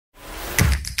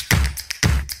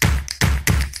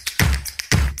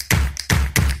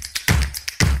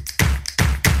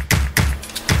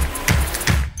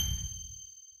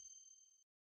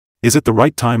Is it the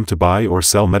right time to buy or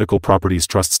sell Medical Properties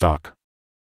Trust stock?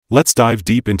 Let's dive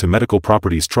deep into Medical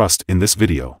Properties Trust in this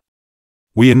video.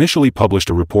 We initially published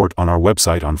a report on our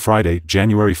website on Friday,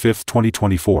 January 5,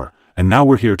 2024, and now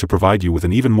we're here to provide you with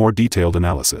an even more detailed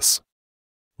analysis.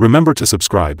 Remember to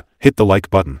subscribe, hit the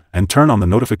like button, and turn on the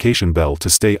notification bell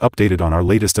to stay updated on our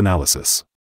latest analysis.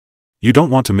 You don't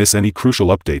want to miss any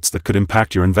crucial updates that could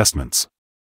impact your investments.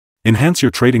 Enhance your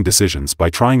trading decisions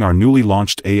by trying our newly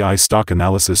launched AI stock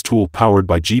analysis tool powered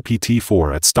by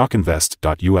GPT-4 at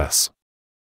StockInvest.us.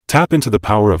 Tap into the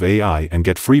power of AI and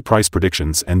get free price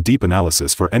predictions and deep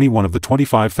analysis for any one of the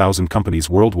 25,000 companies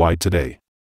worldwide today.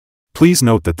 Please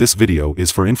note that this video is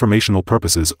for informational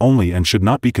purposes only and should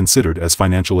not be considered as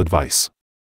financial advice.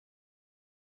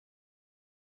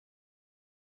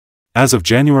 As of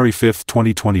January 5,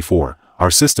 2024, our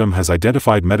system has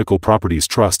identified Medical Properties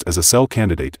Trust as a sell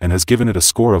candidate and has given it a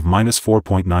score of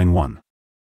 -4.91.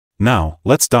 Now,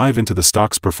 let's dive into the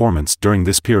stock's performance during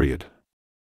this period.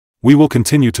 We will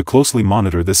continue to closely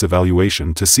monitor this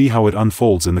evaluation to see how it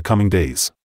unfolds in the coming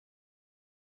days.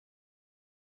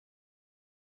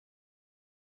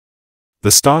 The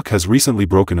stock has recently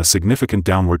broken a significant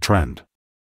downward trend.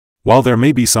 While there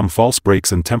may be some false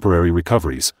breaks and temporary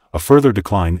recoveries, a further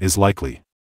decline is likely.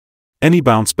 Any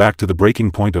bounce back to the breaking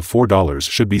point of $4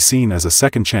 should be seen as a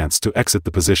second chance to exit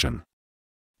the position.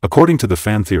 According to the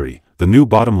fan theory, the new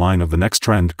bottom line of the next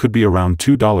trend could be around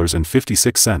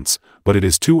 $2.56, but it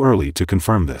is too early to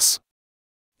confirm this.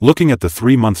 Looking at the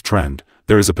 3-month trend,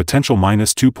 there is a potential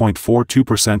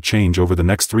 -2.42% change over the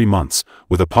next 3 months,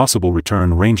 with a possible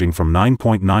return ranging from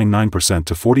 9.99%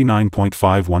 to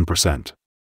 49.51%.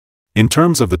 In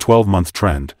terms of the 12-month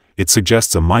trend, it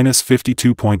suggests a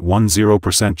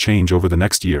 -52.10% change over the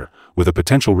next year, with a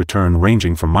potential return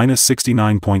ranging from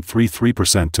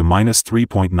 -69.33% to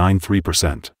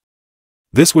 -3.93%.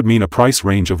 This would mean a price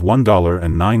range of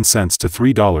 $1.09 to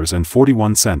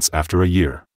 $3.41 after a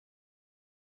year.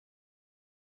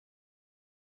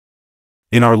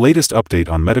 In our latest update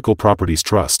on Medical Properties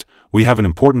Trust, we have an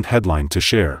important headline to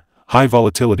share: high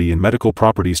volatility in Medical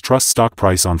Properties Trust stock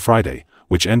price on Friday,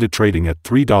 which ended trading at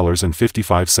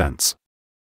 $3.55.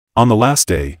 On the last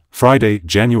day, Friday,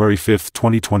 January 5,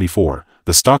 2024,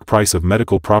 the stock price of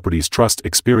Medical Properties Trust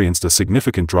experienced a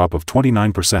significant drop of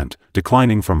 29%,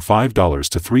 declining from $5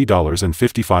 to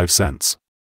 $3.55.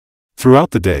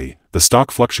 Throughout the day, the stock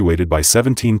fluctuated by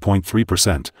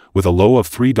 17.3%, with a low of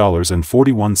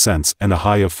 $3.41 and a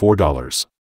high of $4.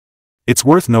 It's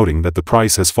worth noting that the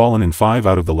price has fallen in 5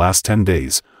 out of the last 10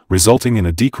 days, resulting in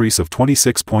a decrease of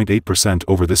 26.8%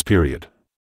 over this period.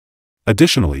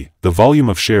 Additionally, the volume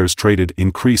of shares traded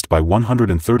increased by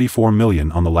 134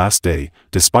 million on the last day,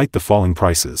 despite the falling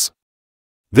prices.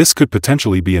 This could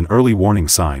potentially be an early warning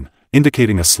sign,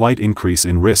 indicating a slight increase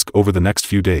in risk over the next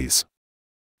few days.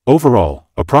 Overall,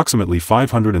 approximately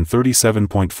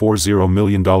 $537.40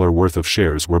 million worth of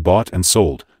shares were bought and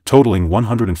sold, totaling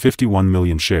 151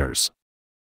 million shares.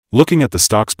 Looking at the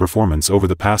stock's performance over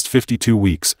the past 52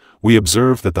 weeks, we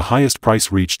observe that the highest price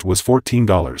reached was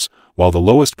 $14, while the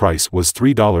lowest price was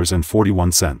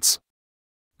 $3.41.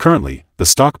 Currently, the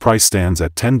stock price stands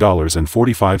at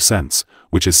 $10.45,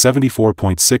 which is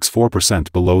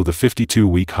 74.64% below the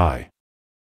 52-week high.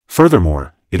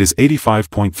 Furthermore, it is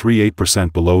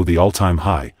 85.38% below the all-time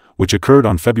high, which occurred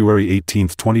on February 18,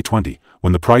 2020,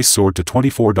 when the price soared to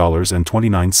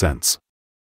 $24.29.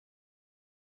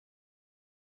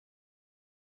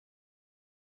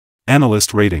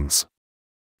 Analyst ratings.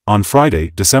 On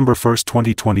Friday, December 1,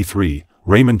 2023,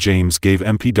 Raymond James gave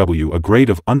MPW a grade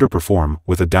of underperform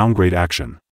with a downgrade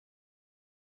action.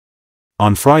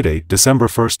 On Friday, December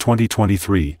 1,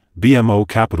 2023, BMO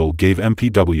Capital gave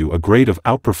MPW a grade of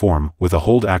outperform with a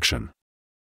hold action.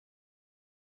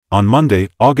 On Monday,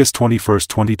 August 21,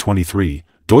 2023,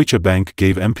 Deutsche Bank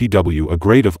gave MPW a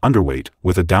grade of underweight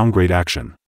with a downgrade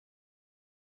action.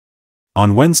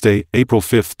 On Wednesday, April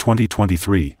 5,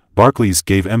 2023, Barclays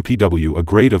gave MPW a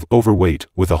grade of overweight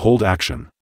with a hold action.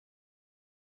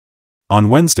 On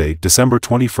Wednesday, December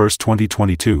 21,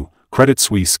 2022, Credit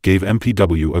Suisse gave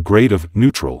MPW a grade of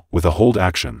neutral with a hold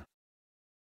action.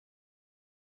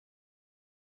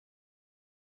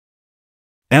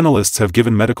 Analysts have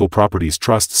given Medical Properties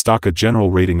Trust stock a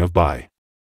general rating of buy.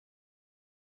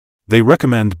 They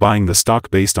recommend buying the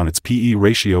stock based on its PE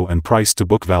ratio and price to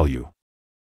book value.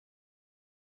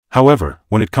 However,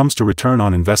 when it comes to return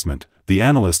on investment, the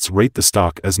analysts rate the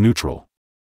stock as neutral.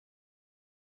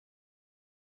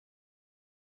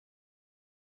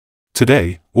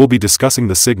 Today, we'll be discussing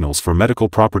the signals for Medical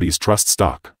Properties Trust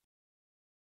stock.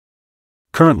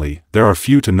 Currently, there are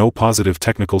few to no positive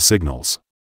technical signals.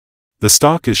 The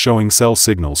stock is showing sell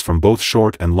signals from both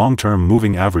short and long-term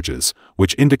moving averages,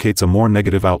 which indicates a more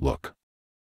negative outlook.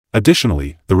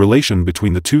 Additionally, the relation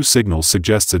between the two signals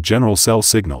suggests a general sell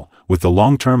signal, with the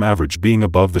long-term average being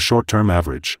above the short-term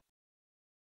average.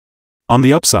 On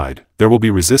the upside, there will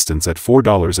be resistance at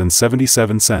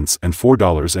 $4.77 and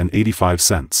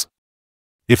 $4.85.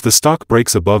 If the stock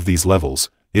breaks above these levels,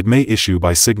 it may issue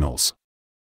buy signals.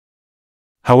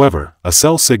 However, a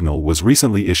sell signal was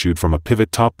recently issued from a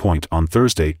pivot top point on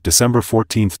Thursday, December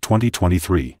 14,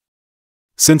 2023.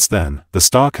 Since then, the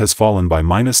stock has fallen by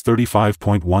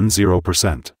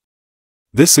 -35.10%.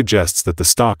 This suggests that the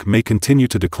stock may continue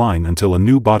to decline until a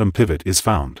new bottom pivot is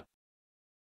found.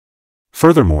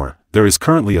 Furthermore, there is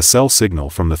currently a sell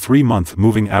signal from the 3-month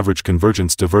moving average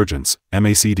convergence divergence,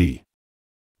 MACD.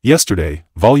 Yesterday,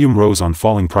 volume rose on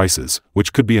falling prices,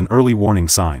 which could be an early warning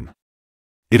sign.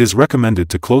 It is recommended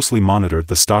to closely monitor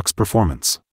the stock's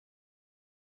performance.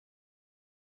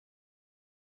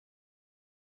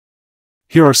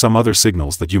 Here are some other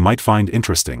signals that you might find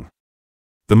interesting.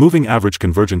 The moving average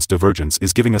convergence divergence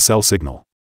is giving a sell signal.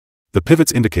 The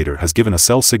pivots indicator has given a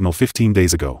sell signal 15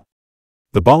 days ago.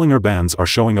 The Bollinger Bands are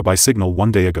showing a buy signal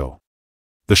 1 day ago.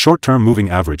 The short-term moving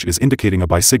average is indicating a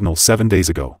buy signal 7 days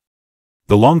ago.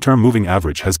 The long-term moving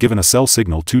average has given a sell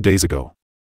signal 2 days ago.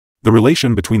 The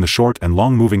relation between the short and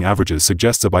long moving averages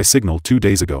suggests a buy signal 2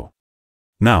 days ago.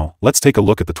 Now, let's take a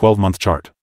look at the 12-month chart.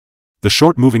 The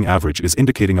short moving average is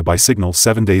indicating a buy signal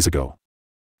 7 days ago.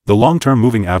 The long-term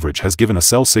moving average has given a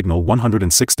sell signal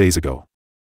 106 days ago.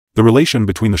 The relation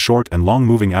between the short and long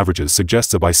moving averages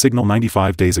suggests a buy signal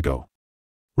 95 days ago.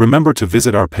 Remember to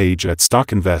visit our page at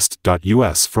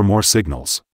StockInvest.us for more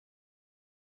signals.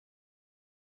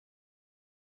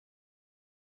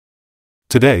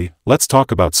 Today, let's talk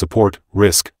about support,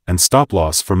 risk, and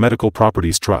stop-loss for Medical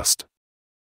Properties Trust.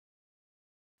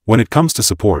 When it comes to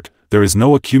support, there is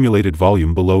no accumulated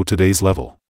volume below today's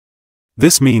level.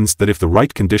 This means that if the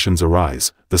right conditions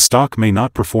arise, the stock may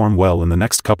not perform well in the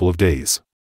next couple of days.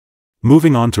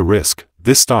 Moving on to risk,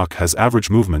 this stock has average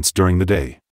movements during the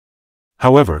day.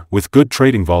 However, with good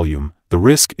trading volume, the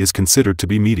risk is considered to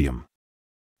be medium.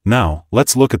 Now,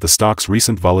 let's look at the stock's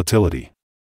recent volatility.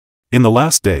 In the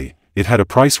last day, it had a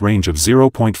price range of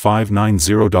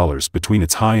 $0.590 between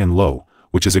its high and low,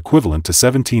 which is equivalent to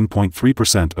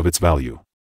 17.3% of its value.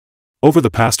 Over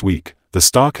the past week, the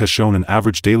stock has shown an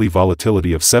average daily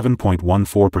volatility of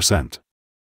 7.14%.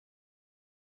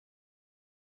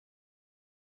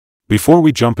 Before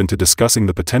we jump into discussing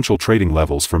the potential trading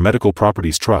levels for Medical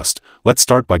Properties Trust, let's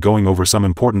start by going over some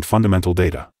important fundamental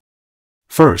data.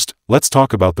 First, let's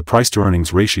talk about the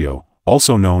price-to-earnings ratio,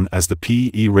 also known as the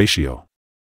P/E ratio.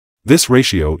 This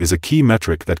ratio is a key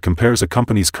metric that compares a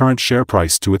company's current share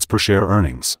price to its per-share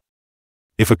earnings.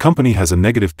 If a company has a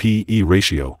negative P/E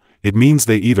ratio, it means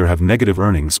they either have negative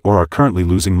earnings or are currently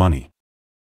losing money.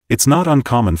 It's not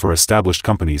uncommon for established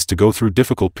companies to go through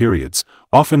difficult periods,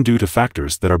 often due to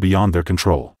factors that are beyond their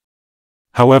control.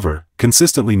 However,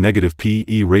 consistently negative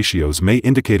P/E ratios may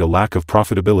indicate a lack of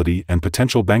profitability and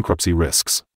potential bankruptcy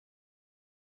risks.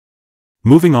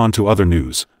 Moving on to other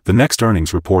news, the next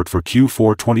earnings report for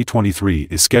Q4 2023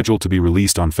 is scheduled to be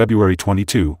released on February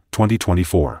 22,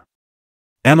 2024.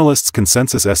 Analysts'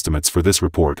 consensus estimates for this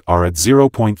report are at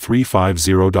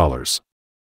 $0.350.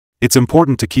 It's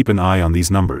important to keep an eye on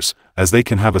these numbers, as they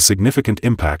can have a significant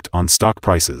impact on stock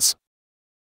prices.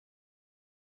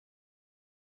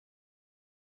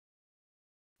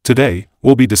 Today,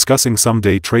 we'll be discussing some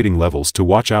day trading levels to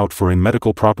watch out for in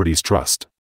Medical Properties Trust.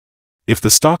 If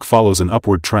the stock follows an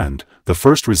upward trend, the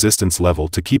first resistance level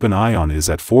to keep an eye on is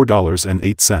at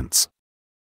 $4.08.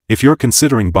 If you're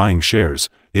considering buying shares,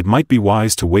 it might be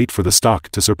wise to wait for the stock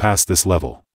to surpass this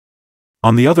level.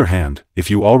 On the other hand, if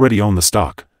you already own the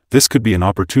stock, this could be an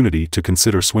opportunity to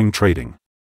consider swing trading.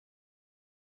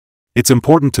 It's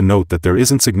important to note that there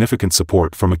isn't significant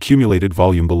support from accumulated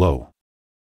volume below.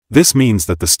 This means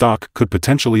that the stock could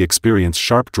potentially experience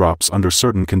sharp drops under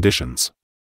certain conditions.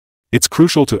 It's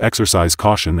crucial to exercise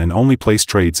caution and only place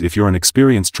trades if you're an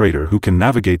experienced trader who can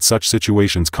navigate such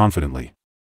situations confidently.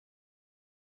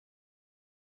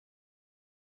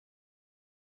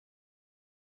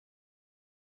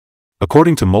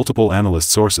 According to multiple analyst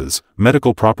sources,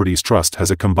 Medical Properties Trust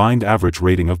has a combined average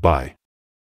rating of buy.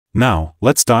 Now,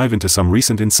 let's dive into some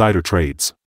recent insider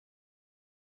trades.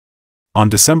 On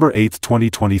December 8,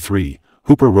 2023,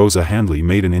 Hooper Rosa Handley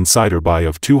made an insider buy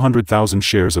of 200,000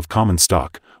 shares of common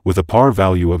stock, with a par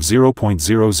value of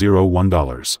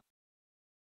 $0.001.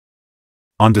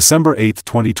 On December 8,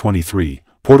 2023,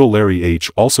 Portal Larry H.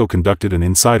 also conducted an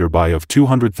insider buy of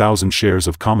 200,000 shares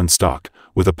of common stock,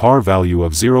 with a par value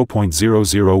of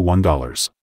 $0.001.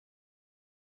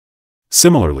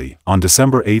 Similarly, on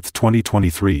December 8,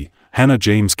 2023, Hannah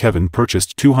James Kevin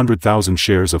purchased 200,000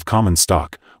 shares of common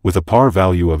stock, with a par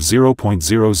value of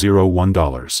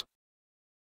 $0.001.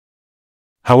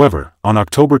 However, on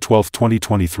October 12,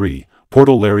 2023,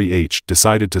 Portal Larry H.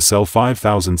 decided to sell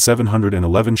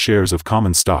 5,711 shares of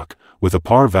common stock, with a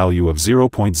par value of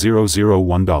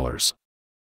 $0.001.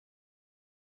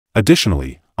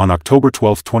 Additionally, on October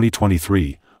 12,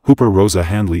 2023, Hooper Rosa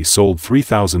Handley sold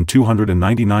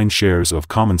 3,299 shares of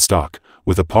common stock,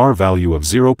 with a par value of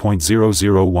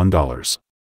 $0.001.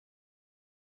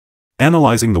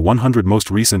 Analyzing the 100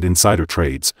 most recent insider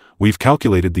trades, we've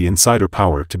calculated the insider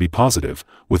power to be positive,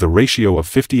 with a ratio of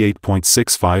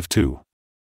 58.652.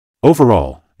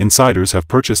 Overall, insiders have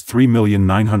purchased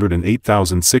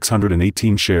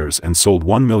 3,908,618 shares and sold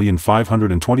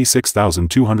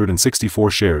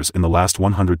 1,526,264 shares in the last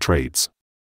 100 trades.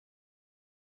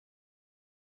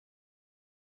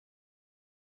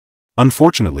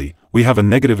 Unfortunately, we have a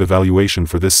negative evaluation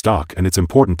for this stock, and it's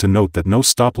important to note that no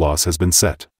stop loss has been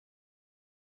set.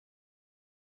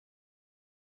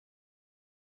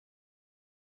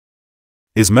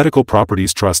 Is Medical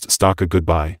Properties Trust stock a good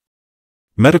buy?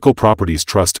 Medical Properties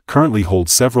Trust currently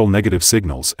holds several negative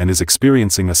signals and is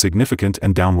experiencing a significant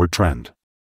and downward trend.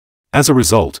 As a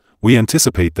result, we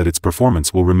anticipate that its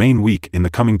performance will remain weak in the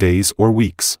coming days or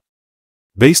weeks.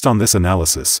 Based on this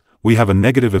analysis, we have a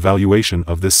negative evaluation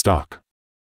of this stock.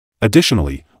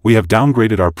 Additionally, we have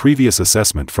downgraded our previous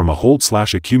assessment from a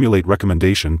hold/accumulate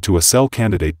recommendation to a sell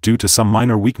candidate due to some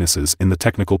minor weaknesses in the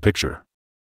technical picture.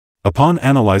 Upon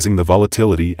analyzing the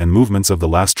volatility and movements of the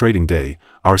last trading day,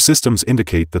 our systems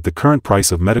indicate that the current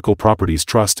price of Medical Properties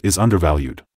Trust is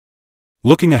undervalued.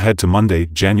 Looking ahead to Monday,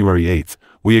 January 8,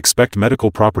 we expect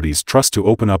Medical Properties Trust to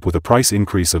open up with a price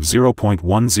increase of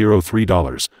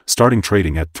 $0.103, starting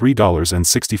trading at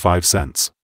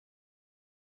 $3.65.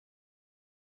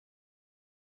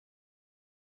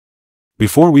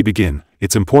 Before we begin,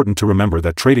 it's important to remember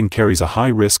that trading carries a high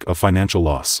risk of financial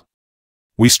loss.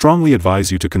 We strongly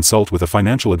advise you to consult with a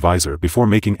financial advisor before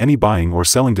making any buying or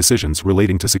selling decisions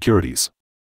relating to securities.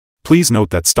 Please note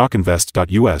that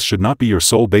StockInvest.us should not be your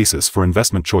sole basis for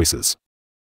investment choices.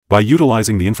 By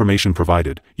utilizing the information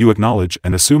provided, you acknowledge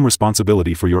and assume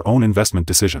responsibility for your own investment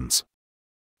decisions.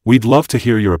 We'd love to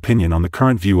hear your opinion on the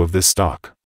current view of this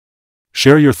stock.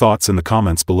 Share your thoughts in the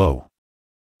comments below.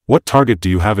 What target do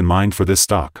you have in mind for this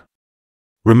stock?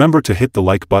 Remember to hit the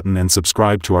like button and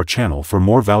subscribe to our channel for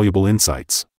more valuable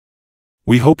insights.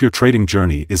 We hope your trading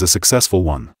journey is a successful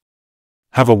one.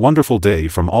 Have a wonderful day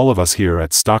from all of us here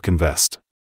at Stock Invest.